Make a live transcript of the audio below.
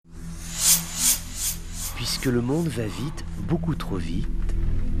Puisque le monde va vite, beaucoup trop vite,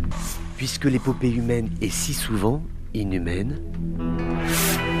 puisque l'épopée humaine est si souvent inhumaine,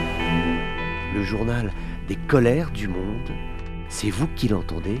 le journal des colères du monde, c'est vous qui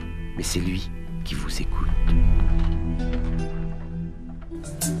l'entendez, mais c'est lui qui vous écoute.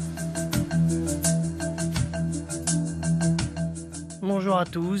 Bonjour à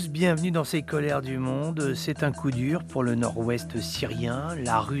tous, bienvenue dans ces colères du monde. C'est un coup dur pour le nord-ouest syrien.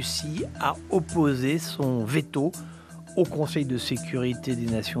 La Russie a opposé son veto au Conseil de sécurité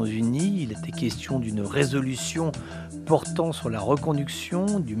des Nations Unies. Il était question d'une résolution portant sur la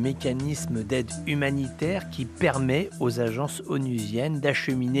reconduction du mécanisme d'aide humanitaire qui permet aux agences onusiennes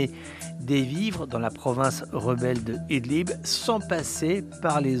d'acheminer des vivres dans la province rebelle de Idlib sans passer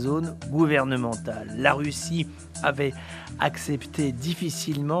par les zones gouvernementales. La Russie avait accepté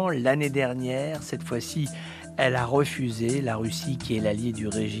difficilement l'année dernière. Cette fois-ci, elle a refusé, la Russie qui est l'allié du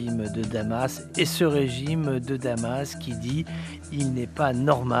régime de Damas, et ce régime de Damas qui dit il n'est pas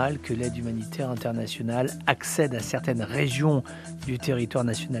normal que l'aide humanitaire internationale accède à certaines régions du territoire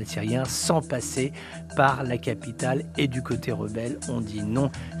national syrien sans passer par la capitale. Et du côté rebelle, on dit non,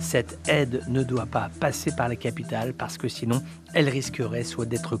 cette aide ne doit pas passer par la capitale parce que sinon elle risquerait soit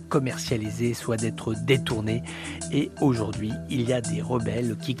d'être commercialisée, soit d'être détournée. Et aujourd'hui, il y a des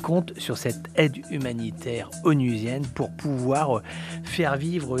rebelles qui comptent sur cette aide humanitaire onusienne pour pouvoir faire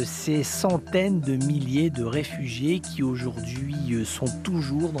vivre ces centaines de milliers de réfugiés qui aujourd'hui sont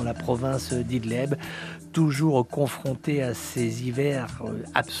toujours dans la province d'Idlib, toujours confrontés à ces hivers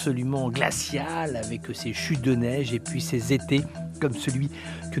absolument glaciales avec ces chutes de neige et puis ces étés comme celui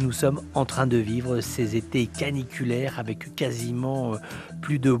que nous sommes en train de vivre, ces étés caniculaires avec quasiment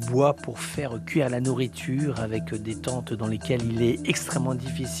plus de bois pour faire cuire la nourriture, avec des tentes dans lesquelles il est extrêmement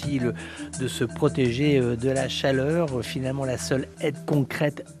difficile de se protéger de la chaleur. Finalement, la seule aide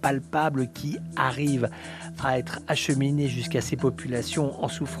concrète, palpable qui arrive à être acheminée jusqu'à ces populations en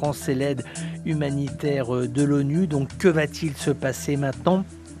souffrance, c'est l'aide humanitaire de l'ONU. Donc que va-t-il se passer maintenant ?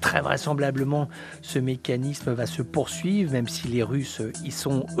 Très vraisemblablement, ce mécanisme va se poursuivre, même si les Russes y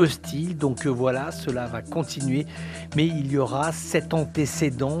sont hostiles. Donc voilà, cela va continuer. Mais il y aura cet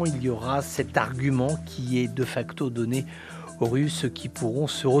antécédent, il y aura cet argument qui est de facto donné aux Russes qui pourront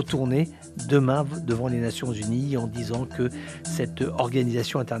se retourner demain devant les Nations Unies en disant que cette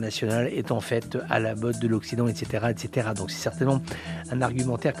organisation internationale est en fait à la mode de l'Occident, etc., etc. Donc c'est certainement un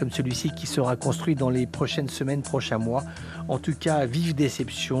argumentaire comme celui-ci qui sera construit dans les prochaines semaines, prochains mois. En tout cas, vive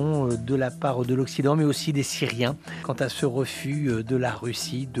déception de la part de l'Occident, mais aussi des Syriens, quant à ce refus de la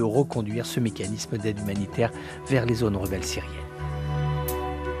Russie de reconduire ce mécanisme d'aide humanitaire vers les zones rebelles syriennes.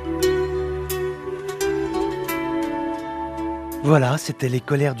 Voilà, c'était les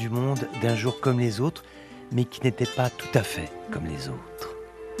colères du monde d'un jour comme les autres, mais qui n'étaient pas tout à fait comme les autres.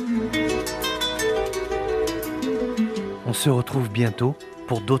 On se retrouve bientôt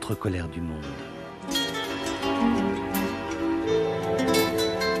pour d'autres colères du monde.